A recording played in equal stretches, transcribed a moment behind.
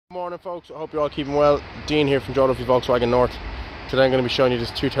Morning folks, I hope you're all keeping well. Dean here from Duffy Volkswagen North. Today I'm going to be showing you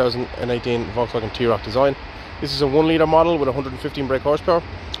this 2018 Volkswagen T-Roc design. This is a 1 litre model with 115 brake horsepower.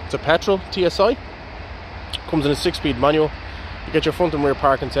 It's a petrol TSI. Comes in a 6-speed manual. You get your front and rear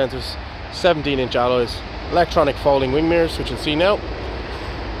parking sensors, 17-inch alloys, electronic folding wing mirrors, which you'll see now,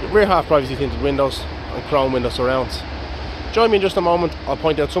 rear half privacy tinted windows and chrome window surrounds. Join me in just a moment. I'll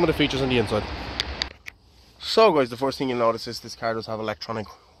point out some of the features on the inside. So guys, the first thing you'll notice is this car does have electronic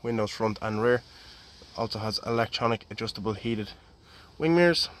windows front and rear. Also has electronic adjustable heated wing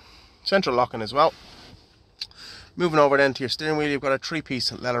mirrors, central locking as well. Moving over then to your steering wheel, you've got a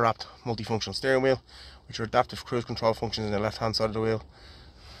 3-piece leather wrapped multifunctional steering wheel with your adaptive cruise control functions on the left hand side of the wheel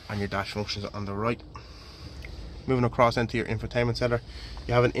and your dash functions on the right. Moving across into your infotainment center,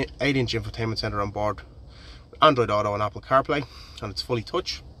 you have an 8-inch infotainment center on board with Android Auto and Apple CarPlay, and it's fully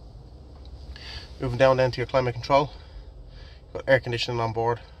touch. Moving down then to your climate control, you've got air conditioning on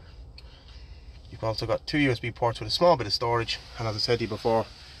board. You've also got 2 USB ports with a small bit of storage, and as I said to you before,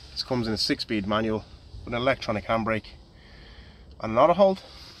 this comes in a 6-speed manual with an electronic handbrake and an auto hold.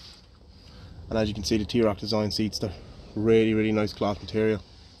 And as you can see, the T-Roc design seats, they're really nice cloth material.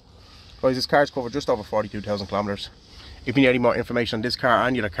 Guys, this car's covered just over 42,000 kilometers. If you need any more information on this car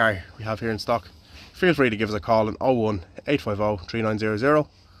and the other car we have here in stock, feel free to give us a call on 01850 3900.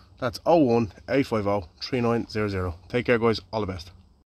 That's 01850 3900. Take care guys, all the best.